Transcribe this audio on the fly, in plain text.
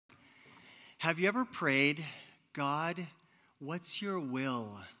Have you ever prayed, God, what's your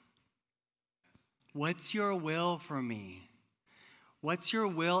will? What's your will for me? What's your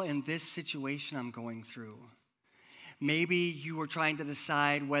will in this situation I'm going through? Maybe you were trying to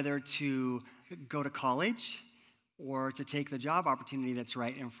decide whether to go to college or to take the job opportunity that's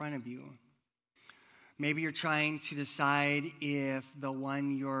right in front of you. Maybe you're trying to decide if the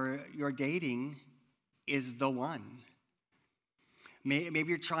one you're dating is the one. Maybe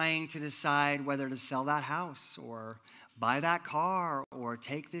you're trying to decide whether to sell that house or buy that car or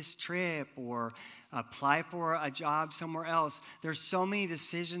take this trip or apply for a job somewhere else. There's so many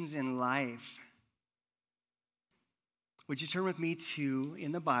decisions in life. Would you turn with me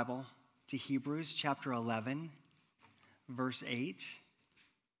in the Bible, to Hebrews chapter 11, verse 8?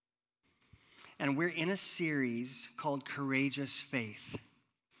 And we're in a series called Courageous Faith.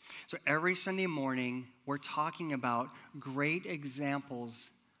 So every Sunday morning, we're talking about great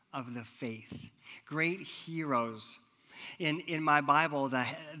examples of the faith, great heroes. In my Bible,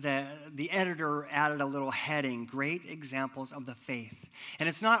 the editor added a little heading, great examples of the faith. And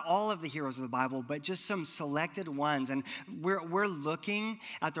it's not all of the heroes of the Bible, but just some selected ones. And we're looking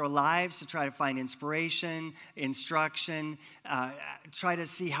at their lives to try to find inspiration, instruction, try to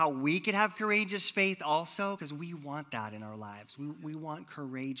see how we could have courageous faith also, because we want that in our lives. We want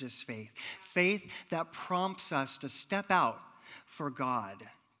courageous faith. Faith that prompts us to step out for God.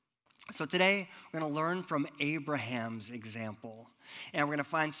 So today, we're going to learn from Abraham's example, and we're going to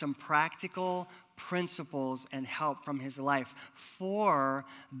find some practical principles and help from his life for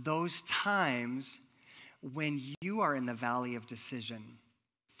those times when you are in the valley of decision.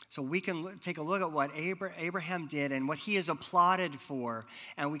 So we can take a look at what Abraham did and what he is applauded for,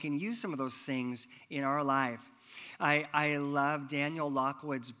 and we can use some of those things in our life. I love Daniel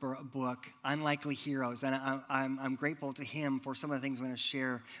Lockwood's book, Unlikely Heroes, and I'm grateful to him for some of the things I'm going to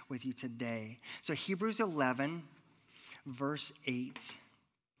share with you today. So Hebrews 11, verse 8.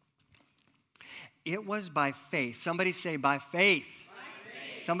 It was by faith. Somebody say by faith. By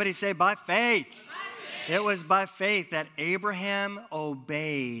faith. Somebody say by faith. By faith. It was by faith that Abraham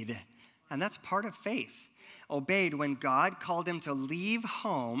obeyed. And that's part of faith. Obeyed when God called him to leave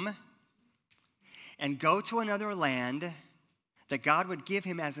home and go to another land that God would give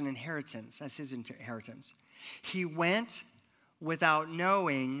him as an inheritance, as his inheritance. He went without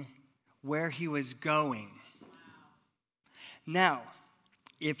knowing where he was going. Wow. Now,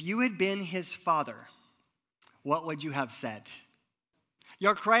 if you had been his father, what would you have said?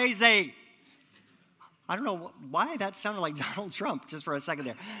 You're crazy. I don't know why that sounded like Donald Trump just for a second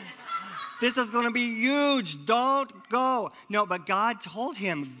there. This is going to be huge. Don't go. No, but God told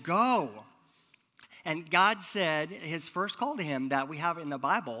him, go. And God said, his first call to him that we have in the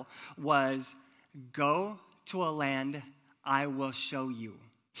Bible was, go to a land I will show you.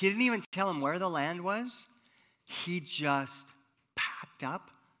 He didn't even tell him where the land was. He just packed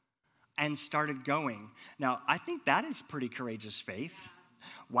up and started going. Now, I think that is pretty courageous faith.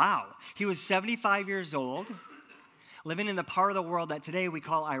 Wow. He was 75 years old, living in the part of the world that today we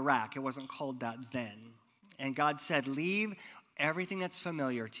call Iraq. It wasn't called that then. And God said, leave everything that's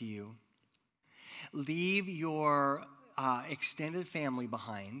familiar to you. Leave your extended family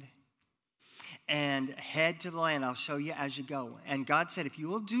behind and head to the land I'll show you as you go. And God said, if you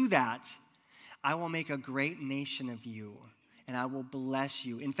will do that, I will make a great nation of you, and I will bless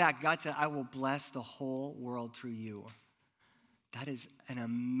you. In fact, God said, I will bless the whole world through you. That is an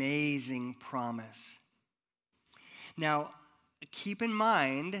amazing promise. Now, keep in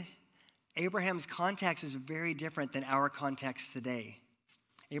mind, Abraham's context is very different than our context today.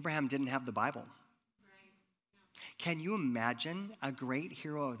 Abraham didn't have the Bible. Can you imagine a great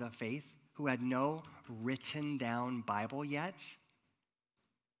hero of the faith who had no written down Bible yet?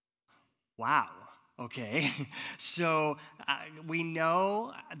 Wow. Okay. So we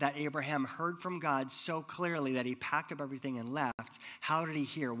know that Abraham heard from God so clearly that he packed up everything and left. How did he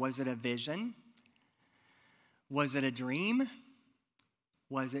hear? Was it a vision? Was it a dream?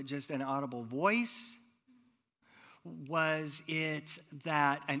 Was it just an audible voice? Was it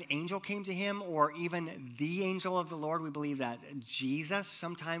that an angel came to him, or even the angel of the Lord? We believe that Jesus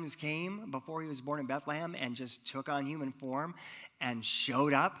sometimes came before he was born in Bethlehem and just took on human form and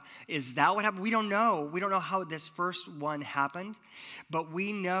showed up. Is that what happened? We don't know. We don't know how this first one happened, but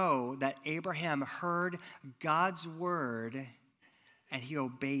we know that Abraham heard God's word and he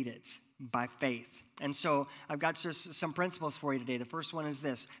obeyed it by faith. And so I've got just some principles for you today. The first one is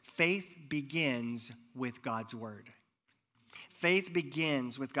this: faith begins with God's word. Faith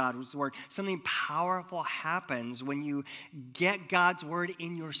begins with God's word. Something powerful happens when you get God's word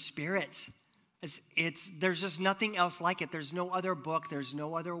in your spirit. There's just nothing else like it. There's no other book, there's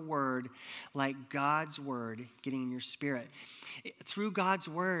no other word like God's word getting in your spirit. Through God's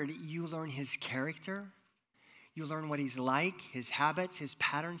word, you learn his character. You learn what he's like, his habits, his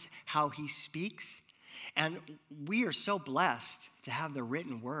patterns, how he speaks. And we are so blessed to have the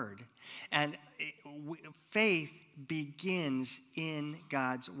written word. And faith begins in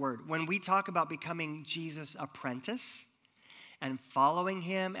God's word. When we talk about becoming Jesus' apprentice and following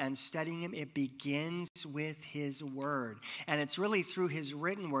him and studying him, it begins with his word. And it's really through his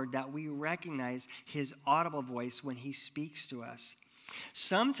written word that we recognize his audible voice when he speaks to us.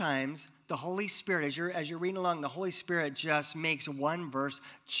 Sometimes the Holy Spirit, as you're reading along, the Holy Spirit just makes one verse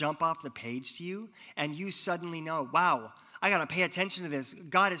jump off the page to you, and you suddenly know, wow, I got to pay attention to this.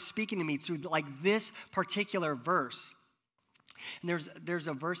 God is speaking to me through like this particular verse. And there's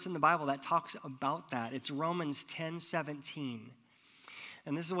a verse in the Bible that talks about that. It's Romans 10:17.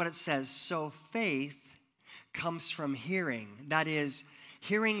 And this is what it says. So faith comes from hearing. That is,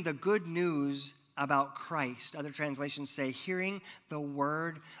 hearing the good news about Christ. Other translations say hearing the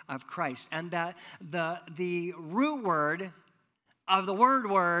word of Christ. And that the root word of the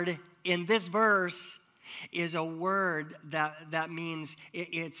word in this verse is a word that means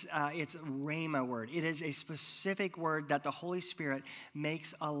it's rhema word. It is a specific word that the Holy Spirit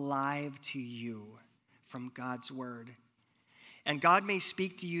makes alive to you from God's word. And God may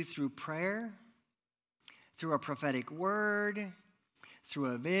speak to you through prayer, through a prophetic word, through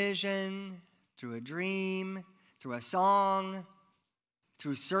a vision, through a dream, through a song,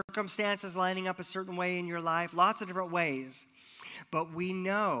 through circumstances lining up a certain way in your life, lots of different ways. But we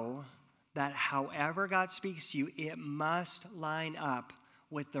know that however God speaks to you, it must line up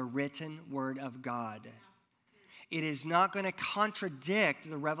with the written word of God. It is not going to contradict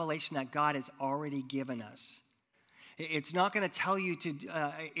the revelation that God has already given us. It's not going to tell you to,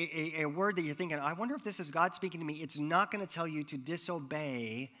 a word that you're thinking, I wonder if this is God speaking to me. It's not going to tell you to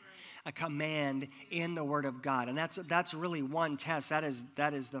disobey a command in the word of God. And that's really one test. That is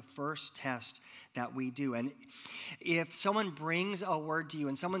the first test that we do. And if someone brings a word to you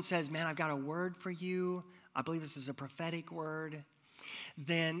and someone says, man, I've got a word for you, I believe this is a prophetic word,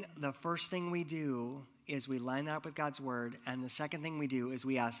 then the first thing we do is we line that up with God's word. And the second thing we do is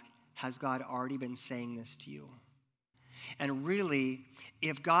we ask, has God already been saying this to you? And really,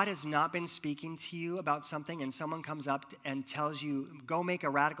 if God has not been speaking to you about something and someone comes up and tells you, go make a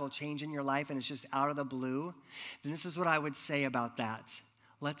radical change in your life and it's just out of the blue, then this is what I would say about that.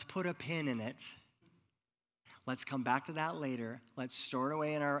 Let's put a pin in it. Let's come back to that later. Let's store it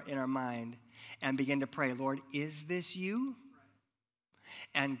away in our mind and begin to pray, Lord, is this you?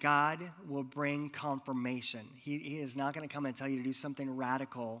 And God will bring confirmation. He is not going to come and tell you to do something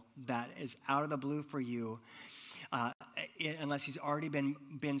radical that is out of the blue for you. Unless he's already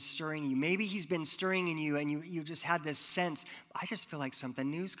been stirring you. Maybe he's been stirring in you and you just had this sense, I just feel like something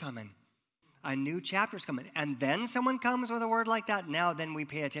new's coming. A new chapter's coming. And then someone comes with a word like that. Now then we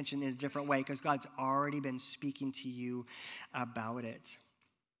pay attention in a different way because God's already been speaking to you about it.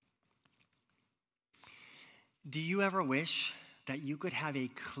 Do you ever wish that you could have a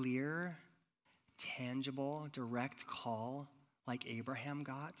clear, tangible, direct call like Abraham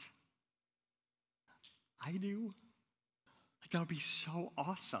got? I do. That would be so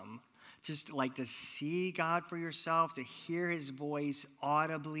awesome. Just like to see God for yourself, to hear his voice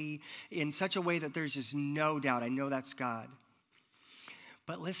audibly in such a way that there's just no doubt. I know that's God.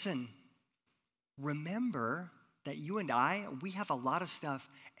 But listen, remember that you and I, we have a lot of stuff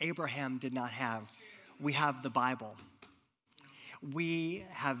Abraham did not have. We have the Bible. We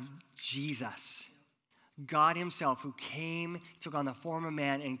have Jesus. God himself, who took on the form of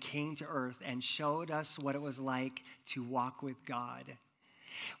man and came to earth and showed us what it was like to walk with God.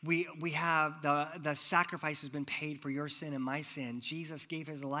 We have the sacrifice has been paid for your sin and my sin. Jesus gave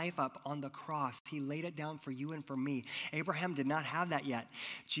his life up on the cross. He laid it down for you and for me. Abraham did not have that yet.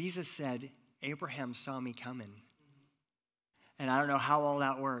 Jesus said, Abraham saw me coming. And I don't know how all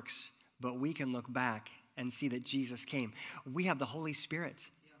that works, but we can look back and see that Jesus came. We have the Holy Spirit.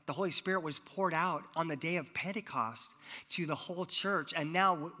 The Holy Spirit was poured out on the day of Pentecost to the whole church. And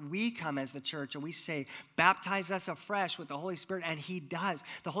now we come as the church and we say, baptize us afresh with the Holy Spirit. And he does.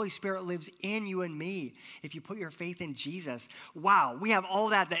 The Holy Spirit lives in you and me if you put your faith in Jesus. Wow, we have all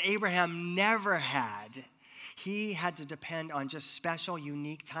that Abraham never had. He had to depend on just special,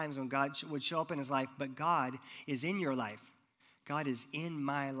 unique times when God would show up in his life. But God is in your life. God is in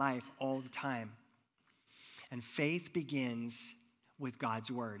my life all the time. And faith begins with God's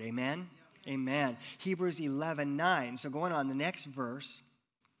word. Amen? Yeah. Amen. Hebrews 11:9. So going on the next verse.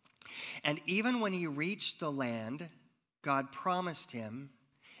 And even when he reached the land God promised him,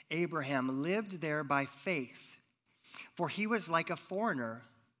 Abraham lived there by faith, for he was like a foreigner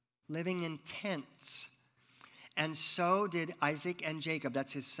living in tents. And so did Isaac and Jacob,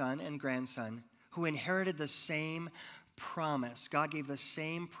 that's his son and grandson, who inherited the same promise. God gave the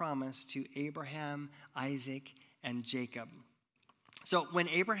same promise to Abraham, Isaac, and Jacob. So when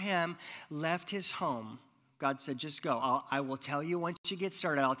Abraham left his home, God said, just go. I will tell you once you get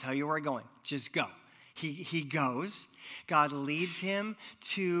started. I'll tell you where we're going. Just go. He goes. God leads him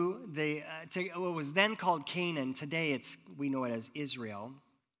to what was then called Canaan. Today we know it as Israel.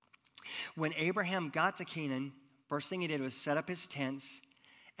 When Abraham got to Canaan, first thing he did was set up his tents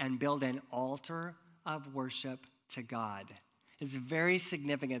and build an altar of worship to God. It's very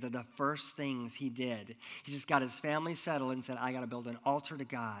significant that the first things he did, he just got his family settled and said, I got to build an altar to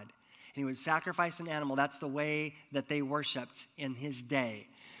God. And he would sacrifice an animal. That's the way that they worshiped in his day.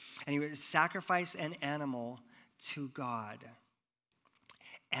 And he would sacrifice an animal to God.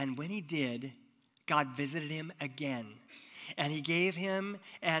 And when he did, God visited him again. And he gave him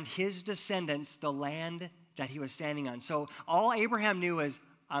and his descendants the land that he was standing on. So all Abraham knew was,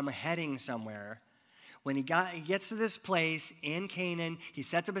 I'm heading somewhere. When he gets to this place in Canaan, he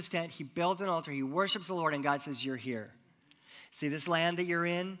sets up his tent, he builds an altar, he worships the Lord, and God says, you're here. See this land that you're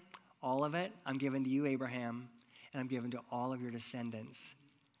in? All of it, I'm giving to you, Abraham, and I'm giving to all of your descendants.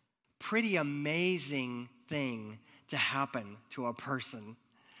 Pretty amazing thing to happen to a person.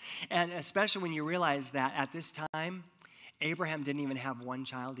 And especially when you realize that at this time, Abraham didn't even have one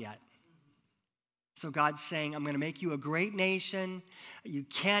child yet. So God's saying, I'm going to make you a great nation.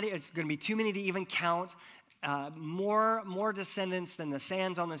 It's going to be too many to even count. More descendants than the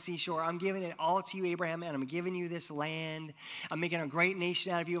sands on the seashore. I'm giving it all to you, Abraham, and I'm giving you this land. I'm making a great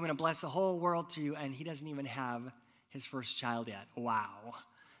nation out of you. I'm going to bless the whole world to you. And he doesn't even have his first child yet. Wow.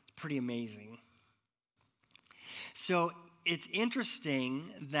 It's pretty amazing. So it's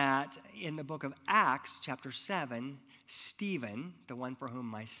interesting that in the book of Acts, chapter 7, Stephen, the one for whom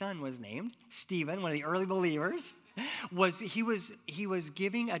my son was named, Stephen, one of the early believers, was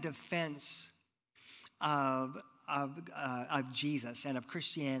giving a defense of Jesus and of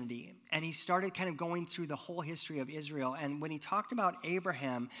Christianity. And he started kind of going through the whole history of Israel. And when he talked about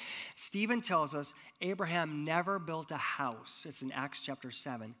Abraham, Stephen tells us Abraham never built a house. It's in Acts chapter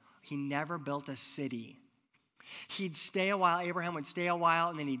 7. He never built a city. He'd stay a while. Abraham would stay a while,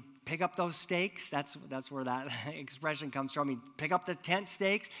 and then he'd pick up those stakes. That's where that expression comes from. He'd pick up the tent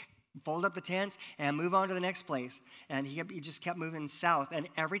stakes, fold up the tents, and move on to the next place. And he just kept moving south. And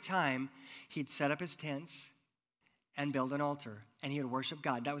every time, he'd set up his tents and build an altar. And he would worship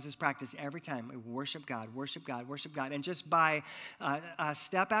God. That was his practice every time. He would worship God, worship God, worship God. And just by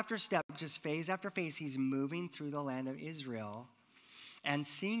step after step, just phase after phase, he's moving through the land of Israel and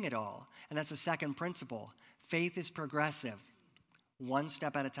seeing it all. And that's the second principle. Faith is progressive, one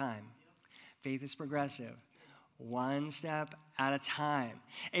step at a time. Faith is progressive, one step at a time.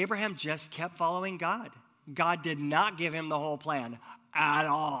 Abraham just kept following God. God did not give him the whole plan at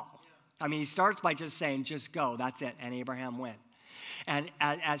all. I mean, he starts by just saying, just go, that's it. And Abraham went. And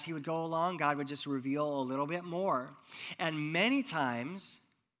as he would go along, God would just reveal a little bit more. And many times,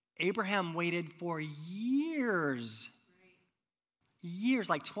 Abraham waited for years,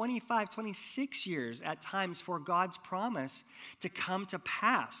 like 25, 26 years at times for God's promise to come to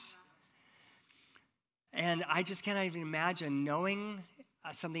pass. And I just cannot even imagine knowing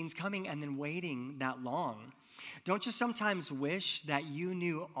something's coming and then waiting that long. Don't you sometimes wish that you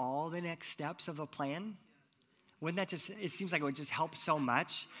knew all the next steps of a plan? Wouldn't that it seems like it would just help so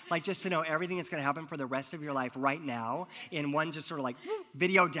much. Like just to know everything that's going to happen for the rest of your life right now in one just sort of like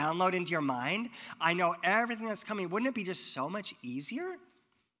video download into your mind. I know everything that's coming. Wouldn't it be just so much easier?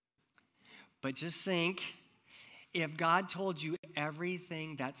 But just think, if God told you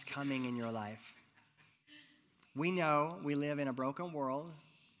everything that's coming in your life. We know we live in a broken world,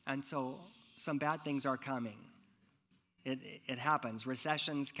 and so some bad things are coming. It happens.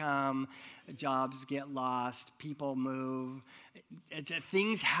 Recessions come, jobs get lost, people move.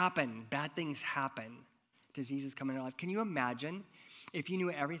 Things happen. Bad things happen. Diseases come in our life. Can you imagine if you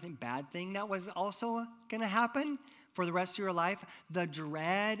knew everything bad thing that was also going to happen for the rest of your life? The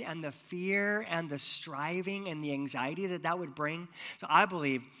dread and the fear and the striving and the anxiety that would bring. So I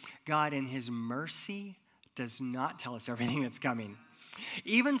believe God in his mercy does not tell us everything that's coming.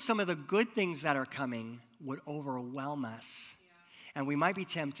 Even some of the good things that are coming would overwhelm us. And we might be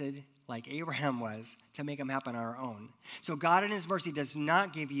tempted, like Abraham was, to make them happen on our own. So God in his mercy does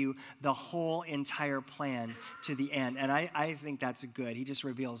not give you the whole entire plan to the end. And I think that's good. He just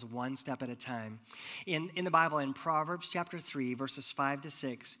reveals one step at a time. In the Bible, in Proverbs chapter 3, verses 5 to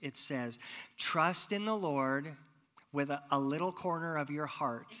 6, it says, trust in the Lord with a little corner of your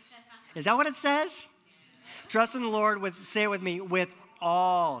heart. Is that what it says? Trust in the Lord say it with me, with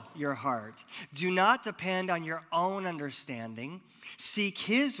all your heart. Do not depend on your own understanding. Seek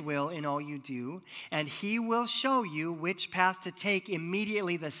his will in all you do, and he will show you which path to take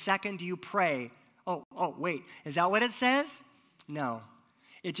immediately the second you pray. Oh, wait. Is that what it says? No.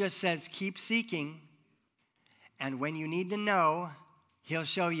 It just says keep seeking, and when you need to know, he'll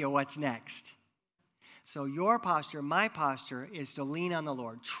show you what's next. So your posture, my posture, is to lean on the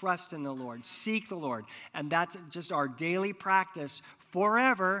Lord, trust in the Lord, seek the Lord. And that's just our daily practice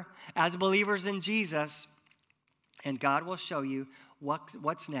forever as believers in Jesus. And God will show you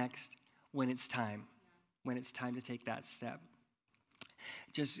what's next when it's time to take that step.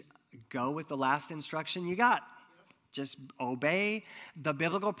 Just go with the last instruction you got. Just obey the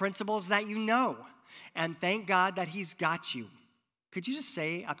biblical principles that you know. And thank God that he's got you. Could you just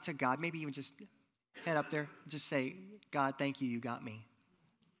say up to God, maybe even just head up there, just say, God, thank you, you got me.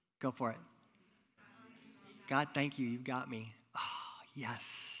 Go for it. God, thank you, you got me. Oh, yes.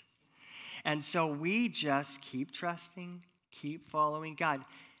 And so we just keep trusting, keep following God.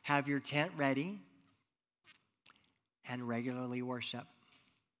 Have your tent ready and regularly worship.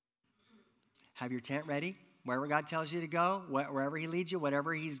 Have your tent ready. Wherever God tells you to go, wherever he leads you,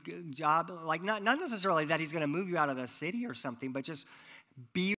 whatever his job, like not necessarily that he's going to move you out of the city or something, but just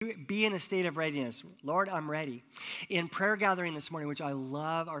be in a state of readiness. Lord, I'm ready. In prayer gathering this morning, which I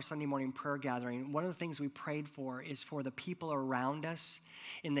love our Sunday morning prayer gathering, one of the things we prayed for is for the people around us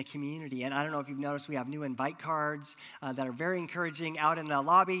in the community. And I don't know if you've noticed, we have new invite cards that are very encouraging out in the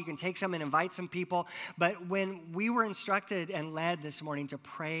lobby. You can take some and invite some people. But when we were instructed and led this morning to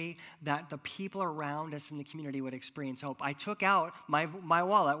pray that the people around us in the community would experience hope, I took out my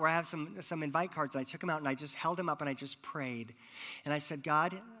wallet where I have some invite cards, and I took them out and I just held them up and I just prayed. And I said,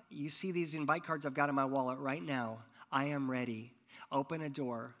 God, you see these invite cards I've got in my wallet right now. I am ready. Open a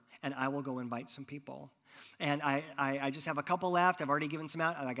door, and I will go invite some people. And I just have a couple left. I've already given some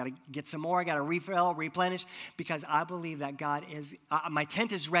out, and I got to get some more. I got to refill, replenish, because I believe that God is, my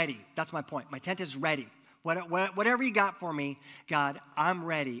tent is ready. That's my point. My tent is ready. Whatever you got for me, God, I'm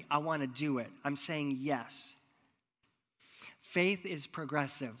ready. I want to do it. I'm saying yes. Faith is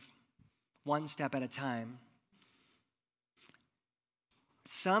progressive, one step at a time.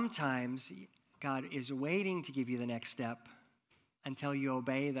 Sometimes God is waiting to give you the next step until you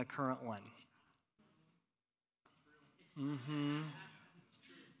obey the current one.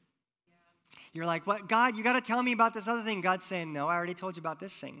 You're like, what? God, you got to tell me about this other thing. God's saying, no, I already told you about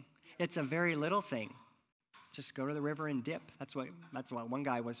this thing. It's a very little thing. Just go to the river and dip. That's what one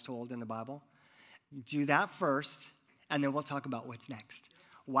guy was told in the Bible. Do that first, and then we'll talk about what's next.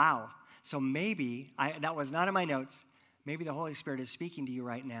 Wow. So maybe, that was not in my notes, maybe the Holy Spirit is speaking to you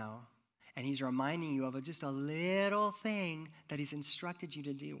right now, and he's reminding you of just a little thing that he's instructed you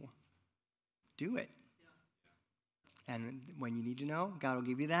to do. Do it. And when you need to know, God will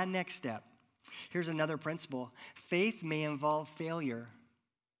give you that next step. Here's another principle. Faith may involve failure,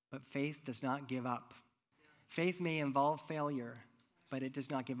 but faith does not give up. Faith may involve failure, but it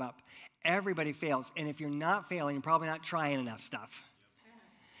does not give up. Everybody fails, and if you're not failing, you're probably not trying enough stuff.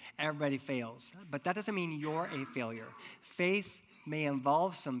 Everybody fails, but that doesn't mean you're a failure. Faith may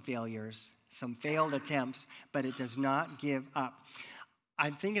involve some failures, some failed attempts, but it does not give up.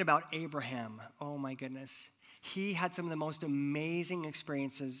 I'm thinking about Abraham. Oh my goodness. He had some of the most amazing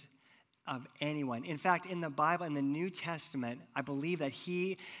experiences of anyone. In fact, in the Bible, in the New Testament, I believe that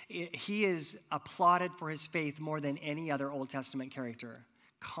he is applauded for his faith more than any other Old Testament character.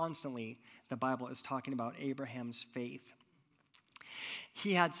 Constantly, the Bible is talking about Abraham's faith.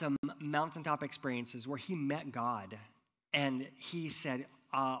 He had some mountaintop experiences where he met God, and he said,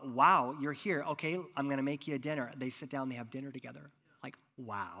 wow, you're here. Okay, I'm going to make you a dinner. They sit down, they have dinner together. Like,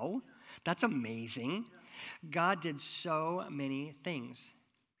 wow, that's amazing. God did so many things.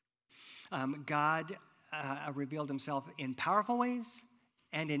 God revealed himself in powerful ways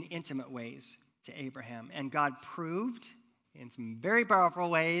and in intimate ways to Abraham. And God proved in some very powerful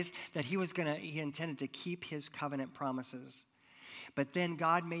ways that he intended to keep his covenant promises. But then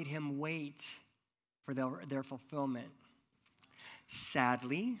God made him wait for their fulfillment.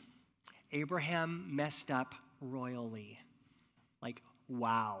 Sadly, Abraham messed up royally. Like,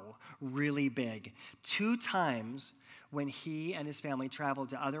 wow, really big. 2 times when he and his family traveled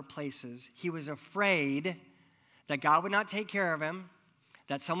to other places, he was afraid that God would not take care of him,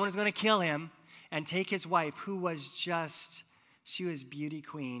 that someone was going to kill him and take his wife, who was she was beauty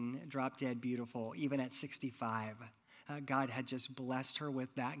queen, drop dead beautiful, even at 65. God had just blessed her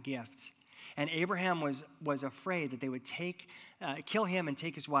with that gift. And Abraham was afraid that they would kill him and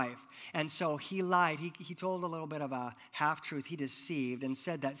take his wife. And so he lied. He told a little bit of a half-truth. He deceived and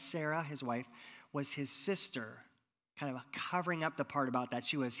said that Sarah, his wife, was his sister, kind of covering up the part about that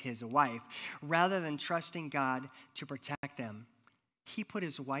she was his wife. Rather than trusting God to protect them, he put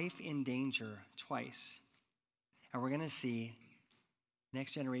his wife in danger twice. And we're going to see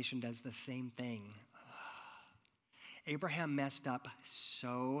next generation does the same thing. Abraham messed up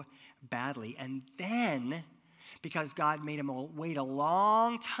so badly. And then, because God made him wait a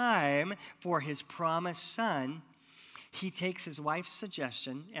long time for his promised son, he takes his wife's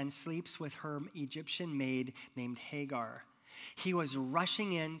suggestion and sleeps with her Egyptian maid named Hagar. He was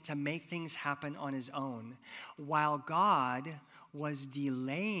rushing in to make things happen on his own, while God was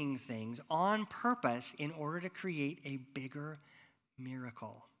delaying things on purpose in order to create a bigger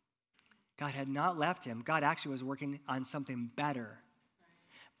miracle. God had not left him. God actually was working on something better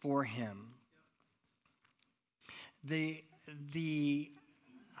for him. The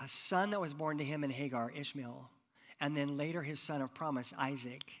son that was born to him in Hagar, Ishmael, and then later his son of promise,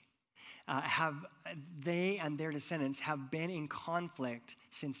 Isaac, they and their descendants have been in conflict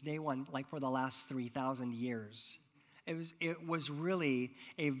since day one, like for the last 3,000 years. It was really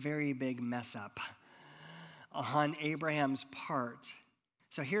a very big mess up on Abraham's part.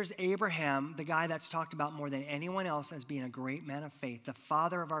 So here's Abraham, the guy that's talked about more than anyone else as being a great man of faith, the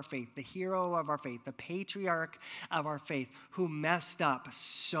father of our faith, the hero of our faith, the patriarch of our faith, who messed up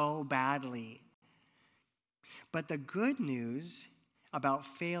so badly. But the good news about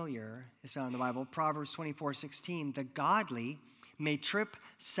failure is found in the Bible. Proverbs 24:16, the godly may trip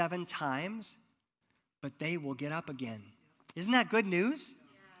 7 times, but they will get up again. Isn't that good news?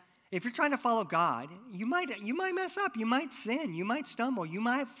 If you're trying to follow God, you might mess up, you might sin, you might stumble, you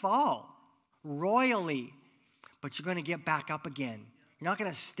might fall royally, but you're going to get back up again. You're not going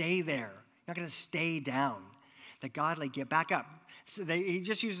to stay there. You're not going to stay down. The godly get back up. So he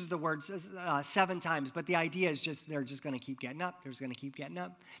just uses the words 7 times, but the idea is just they're just going to keep getting up. They're just going to keep getting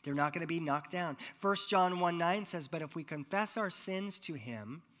up. They're not going to be knocked down. 1 John 1:9 says, but if we confess our sins to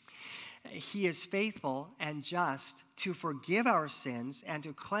him, he is faithful and just to forgive our sins and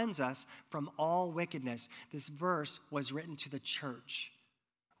to cleanse us from all wickedness. This verse was written to the church,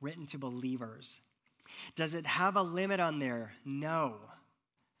 written to believers. Does it have a limit on there? No.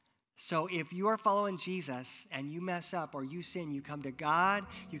 So if you are following Jesus and you mess up or you sin, you come to God,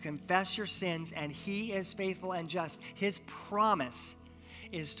 you confess your sins, and he is faithful and just. His promise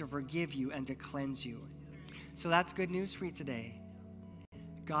is to forgive you and to cleanse you. So that's good news for you today.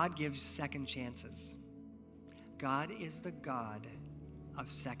 God gives second chances. God is the God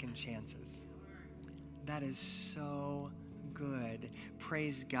of second chances. That is so good.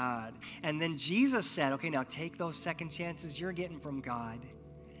 Praise God. And then Jesus said, okay, now take those second chances you're getting from God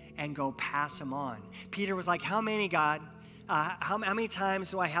and go pass them on. Peter was like, how many, God? How many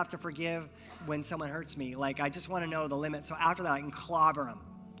times do I have to forgive when someone hurts me? Like, I just want to know the limit, so after that I can clobber them.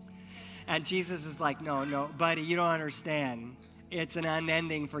 And Jesus is like, no, buddy, you don't understand. It's an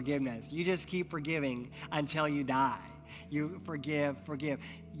unending forgiveness. You just keep forgiving until you die. You forgive.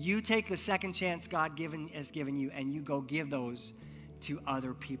 You take the second chance God has given you, and you go give those to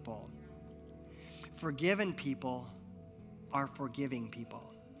other people. Forgiven people are forgiving people.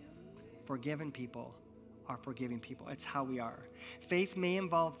 Forgiven people are forgiving people. It's how we are. Faith may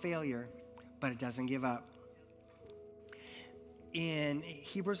involve failure, but it doesn't give up. In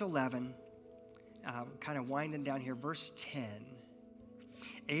Hebrews 11, kind of winding down here, verse 10,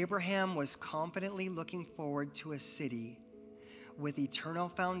 Abraham was confidently looking forward to a city with eternal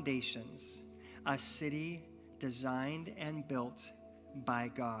foundations, a city designed and built by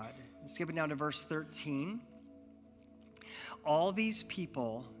God. Skipping down to verse 13. All these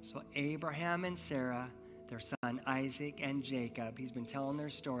people, so Abraham and Sarah, their son Isaac and Jacob, he's been telling their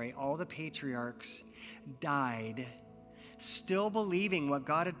story, all the patriarchs died, still believing what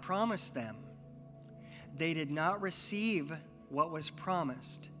God had promised them. They did not receive what was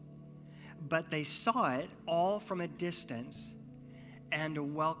promised, but they saw it all from a distance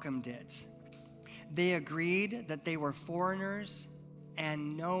and welcomed it. They agreed that they were foreigners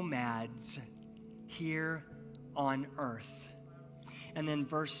and nomads here on earth. And then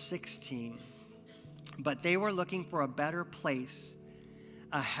verse 16, but they were looking for a better place,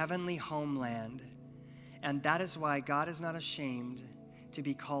 a heavenly homeland, and that is why God is not ashamed to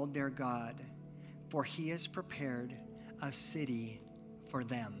be called their God, for he has prepared a city for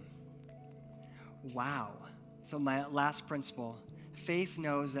them. Wow. So my last principle, faith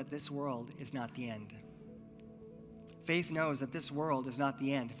knows that this world is not the end. Faith knows that this world is not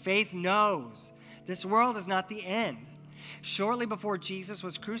the end. Faith knows this world is not the end. Shortly before Jesus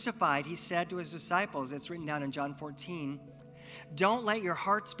was crucified, he said to his disciples, it's written down in John 14, "Don't let your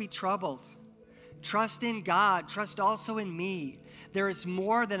hearts be troubled. Trust in God. Trust also in me. There is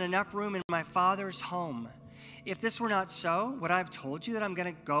more than enough room in my Father's home. If this were not so, would I have told you that I'm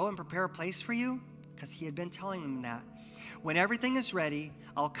going to go and prepare a place for you?" Because he had been telling them that. "When everything is ready,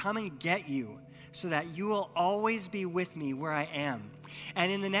 I'll come and get you so that you will always be with me where I am."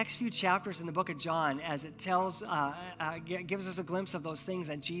 And in the next few chapters in the book of John, as it tells, gives us a glimpse of those things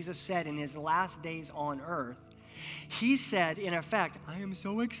that Jesus said in his last days on earth, he said, in effect, "I am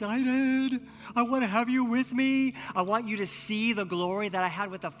so excited. I want to have you with me. I want you to see the glory that I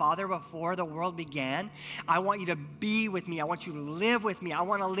had with the Father before the world began. I want you to be with me. I want you to live with me. I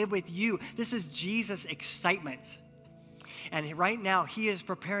want to live with you." This is Jesus' excitement. And right now, he is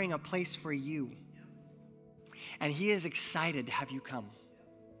preparing a place for you. And he is excited to have you come.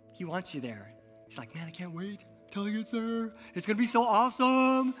 He wants you there. He's like, "Man, I can't wait till he gets there. It's going to be so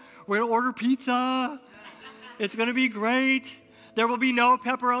awesome. We're going to order pizza. It's going to be great. There will be no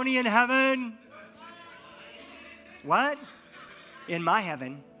pepperoni in heaven." What? In my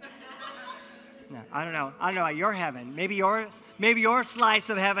heaven? No, I don't know. I don't know about your heaven. Maybe your slice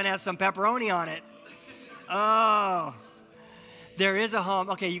of heaven has some pepperoni on it. Oh. There is a home.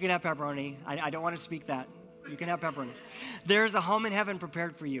 Okay, you can have pepperoni. I don't want to speak that. You can have pepperoni. There is a home in heaven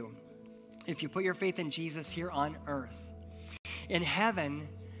prepared for you if you put your faith in Jesus here on earth. In heaven,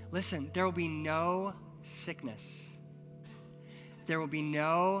 listen, there will be no sickness. There will be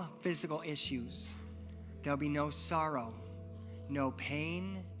no physical issues. There will be no sorrow, no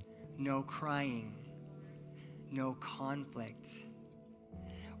pain, no crying, no conflict.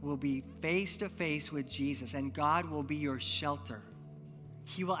 We'll be face to face with Jesus, and God will be your shelter.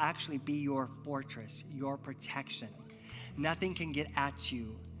 He will actually be your fortress, your protection. Nothing can get at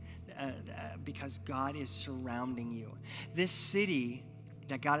you because God is surrounding you. This city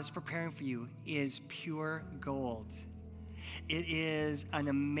that God is preparing for you is pure gold. It is an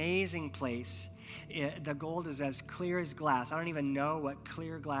amazing place. The gold is as clear as glass. I don't even know what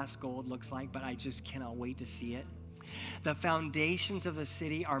clear glass gold looks like, but I just cannot wait to see it. The foundations of the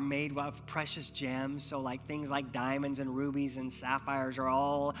city are made of precious gems, so like things like diamonds and rubies and sapphires are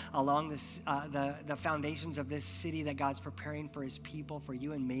all along the foundations of this city that God's preparing for his people, for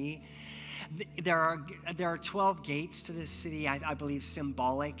you and me. There are 12 gates to this city, I believe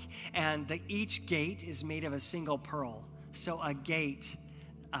symbolic, and each gate is made of a single pearl. So a gate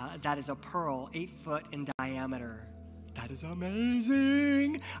that is a pearl, 8 foot in diameter. That is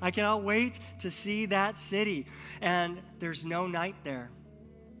amazing. I cannot wait to see that city. And there's no night there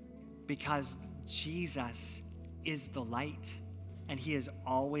because Jesus is the light, and he is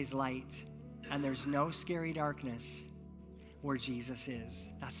always light. And there's no scary darkness where Jesus is.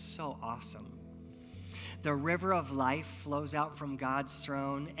 That's so awesome. The river of life flows out from God's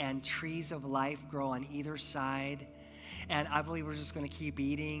throne, and trees of life grow on either side. And I believe we're just going to keep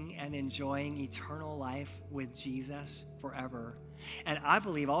eating and enjoying eternal life with Jesus forever. And I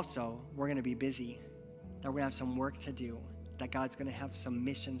believe also we're going to be busy, that we're going to have some work to do, that God's going to have some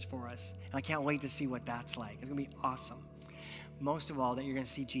missions for us. And I can't wait to see what that's like. It's going to be awesome. Most of all, that you're going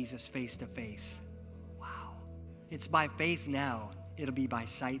to see Jesus face to face. Wow. It's by faith now. It'll be by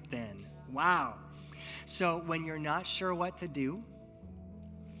sight then. Wow. So when you're not sure what to do,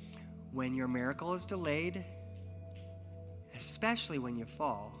 when your miracle is delayed, especially when you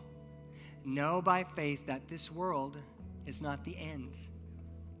fall, know by faith that this world is not the end.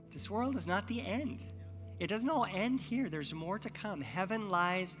 This world is not the end. It doesn't all end here. There's more to come. Heaven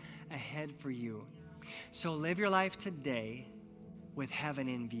lies ahead for you. So live your life today with heaven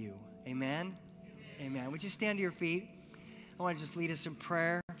in view. Amen? Amen. Would you stand to your feet? I want to just lead us in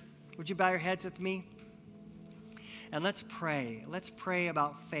prayer. Would you bow your heads with me? And let's pray. Let's pray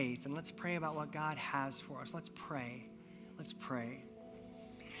about faith, and let's pray about what God has for us. Let's pray. Let's pray.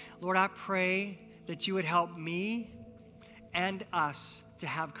 Lord, I pray that you would help me and us to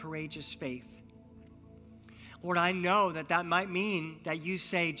have courageous faith. Lord, I know that might mean that you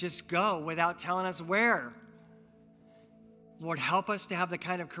say, just go without telling us where. Lord, help us to have the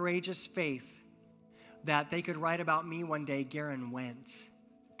kind of courageous faith that they could write about me one day, Ghyrn went.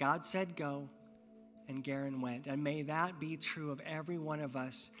 God said go, and Ghyrn went. And may that be true of every one of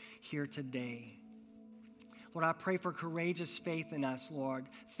us here today. Lord, I pray for courageous faith in us, Lord.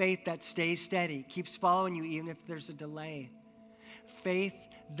 Faith that stays steady, keeps following you even if there's a delay. Faith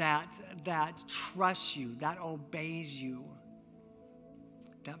that trusts you, that obeys you,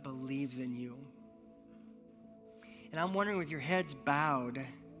 that believes in you. And I'm wondering, with your heads bowed,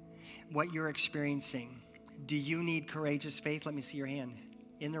 what you're experiencing. Do you need courageous faith? Let me see your hand.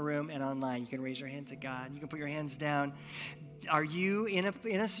 in the room and online. You can raise your hand to God. You can put your hands down. Are you in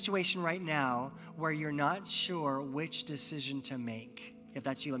a situation right now where you're not sure which decision to make? If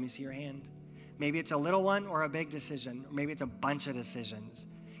that's you, let me see your hand. Maybe it's a little one or a big decision. Or maybe it's a bunch of decisions.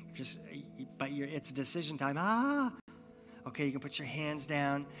 It's decision time. Okay, you can put your hands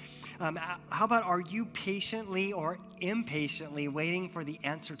down. How about, are you patiently or impatiently waiting for the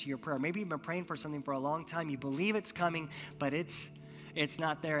answer to your prayer? Maybe you've been praying for something for a long time. You believe it's coming, but it's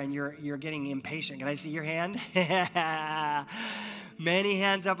not there, and you're getting impatient. Can I see your hand? Many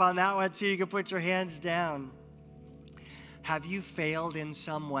hands up on that one, too. You can put your hands down. Have you failed in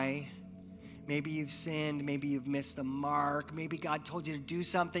some way? Maybe you've sinned. Maybe you've missed the mark. Maybe God told you to do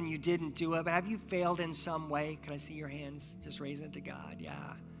something. You didn't do it. But have you failed in some way? Can I see your hands? Just raise it to God.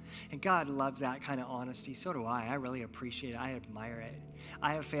 Yeah. And God loves that kind of honesty. So do I. I really appreciate it. I admire it.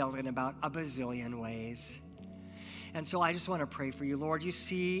 I have failed in about a bazillion ways. And so I just want to pray for you. Lord, you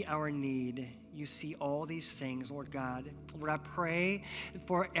see our need. You see all these things, Lord God. Lord, I pray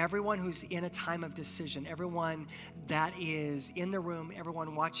for everyone who's in a time of decision, everyone that is in the room,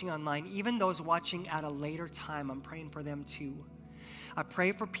 everyone watching online, even those watching at a later time. I'm praying for them too. I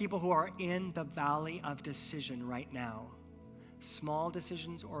pray for people who are in the valley of decision right now, small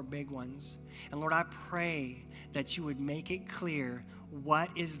decisions or big ones. And Lord, I pray that you would make it clear what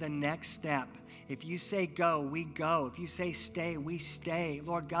is the next step. If you say go, we go. If you say stay, we stay.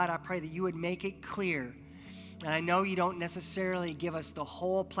 Lord God, I pray that you would make it clear. And I know you don't necessarily give us the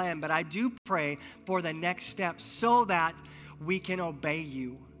whole plan, but I do pray for the next step so that we can obey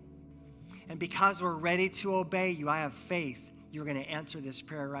you. And because we're ready to obey you, I have faith you're going to answer this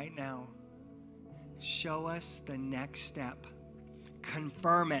prayer right now. Show us the next step.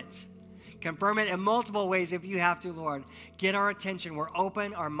 Confirm it. Confirm it in multiple ways if you have to, Lord. Get our attention. We're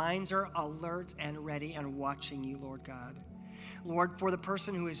open. Our minds are alert and ready and watching you, Lord God. Lord, for the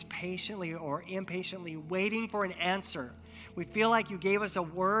person who is patiently or impatiently waiting for an answer, we feel like you gave us a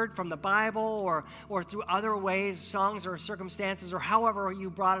word from the Bible or through other ways, songs or circumstances, or however you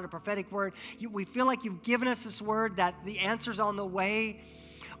brought it, a prophetic word. We feel like you've given us this word that the answer's on the way.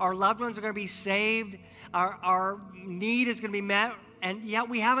 Our loved ones are going to be saved. Our need is going to be met. And yet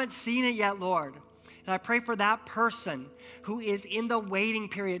we haven't seen it yet, Lord. And I pray for that person who is in the waiting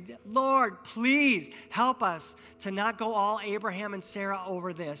period. Lord, please help us to not go all Abraham and Sarah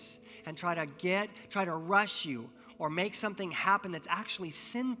over this and try to rush you or make something happen that's actually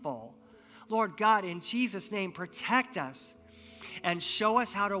sinful. Lord God, in Jesus' name, protect us and show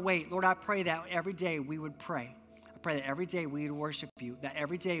us how to wait. Lord, I pray that every day we would pray. Pray that every day we would worship you, that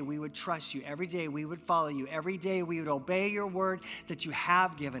every day we would trust you, every day we would follow you, every day we would obey your word that you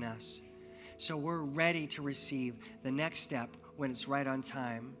have given us. So we're ready to receive the next step when it's right on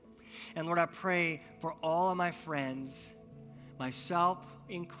time. And Lord, I pray for all of my friends, myself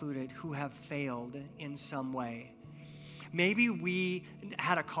included, who have failed in some way. Maybe we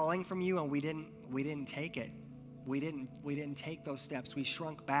had a calling from you and we didn't take it. We didn't take those steps. We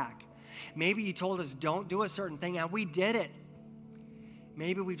shrunk back. Maybe you told us don't do a certain thing and we did it.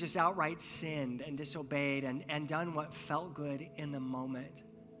 Maybe we just outright sinned and disobeyed and done what felt good in the moment.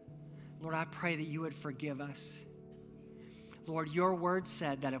 Lord, I pray that you would forgive us. Lord, your word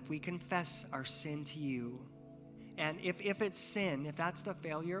said that if we confess our sin to you, and if it's sin, if that's the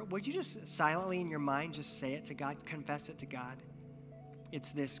failure, would you just silently in your mind just say it to God, confess it to God?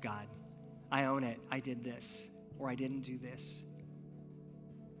 It's this, God. I own it. I did this, or I didn't do this.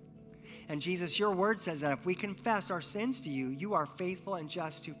 And Jesus, your word says that if we confess our sins to you, you are faithful and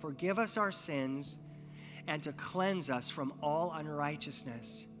just to forgive us our sins and to cleanse us from all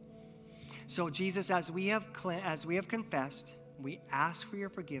unrighteousness. So Jesus, as we have confessed, we ask for your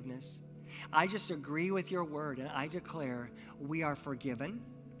forgiveness. I just agree with your word and I declare we are forgiven,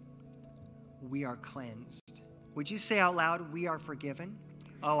 we are cleansed. Would you say out loud, we are forgiven?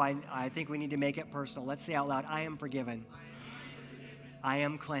 Oh, I think we need to make it personal. Let's say out loud, I am forgiven. I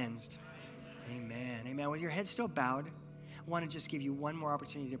am cleansed. Amen. Amen. With your head still bowed, I want to just give you one more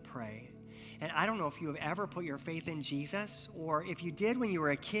opportunity to pray. And I don't know if you have ever put your faith in Jesus, or if you did when you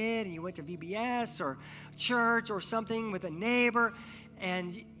were a kid and you went to VBS or church or something with a neighbor,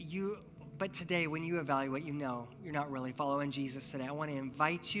 but today when you evaluate, you know you're not really following Jesus today. I want to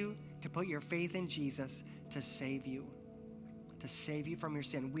invite you to put your faith in Jesus to save you from your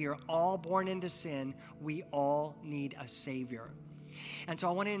sin. We are all born into sin. We all need a Savior. And so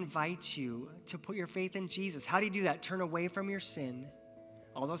I want to invite you to put your faith in Jesus. How do you do that? Turn away from your sin,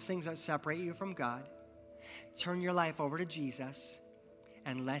 all those things that separate you from God. Turn your life over to Jesus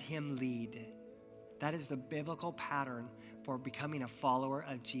and let him lead. That is the biblical pattern for becoming a follower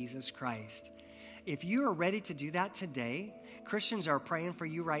of Jesus Christ. If you are ready to do that today, Christians are praying for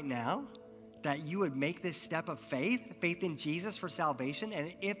you right now that you would make this step of faith in Jesus for salvation.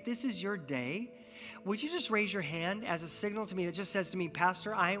 And if this is your day, would you just raise your hand as a signal to me that just says to me,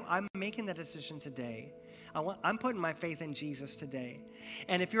 Pastor, I'm making the decision today. I'm putting my faith in Jesus today.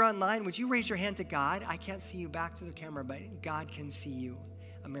 And if you're online, would you raise your hand to God? I can't see you back to the camera, but God can see you.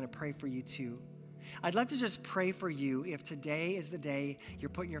 I'm going to pray for you too. I'd love to just pray for you if today is the day you're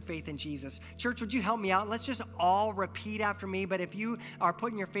putting your faith in Jesus. Church, would you help me out? Let's just all repeat after me. But if you are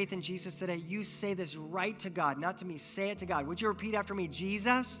putting your faith in Jesus today, you say this right to God, not to me. Say it to God. Would you repeat after me?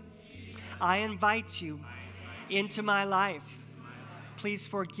 Jesus, I invite you into my life. Please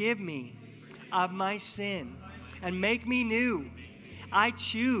forgive me of my sin and make me new. I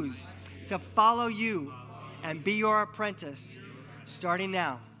choose to follow you and be your apprentice starting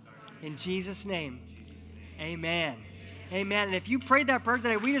now. In Jesus' name, amen. Amen. And if you prayed that prayer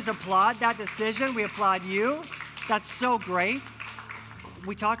today, we just applaud that decision. We applaud you. That's so great.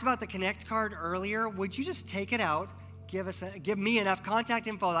 We talked about the Connect card earlier. Would you just take it out, give me enough contact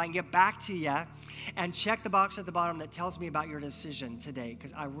info that I can get back to you, and check the box at the bottom that tells me about your decision today,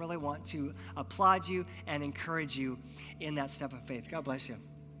 because I really want to applaud you and encourage you in that step of faith. God bless you.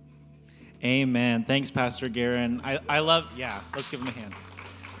 Amen. Thanks, Pastor Ghyrn. I love, let's give him a hand.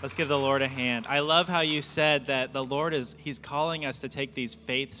 Let's give the Lord a hand. I love how you said that the Lord he's calling us to take these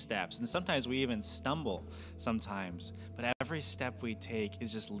faith steps. And sometimes we even stumble sometimes. But every step we take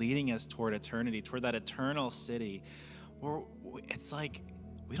is just leading us toward eternity, toward that eternal city. Where it's like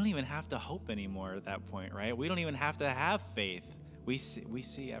we don't even have to hope anymore at that point, right? We don't even have to have faith. We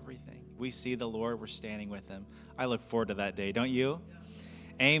see everything. We see the Lord. We're standing with him. I look forward to that day. Don't you?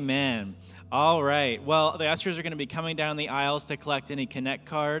 Amen. All right. Well, the ushers are going to be coming down the aisles to collect any Connect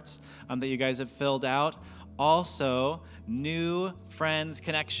cards that you guys have filled out. Also, new friends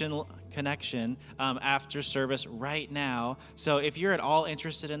connection after service right now. So if you're at all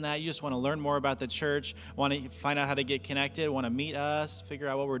interested in that, you just want to learn more about the church, want to find out how to get connected, want to meet us, figure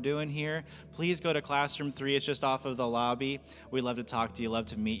out what we're doing here, please go to Classroom 3. It's just off of the lobby. We'd love to talk to you, love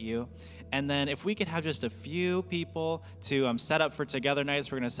to meet you. And then if we could have just a few people to set up for Together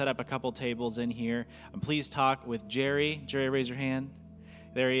Nights, we're going to set up a couple tables in here. Please talk with Jerry. Jerry, raise your hand.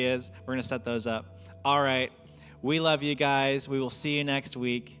 There he is. We're going to set those up. All right. We love you guys. We will see you next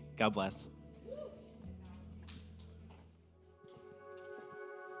week. God bless.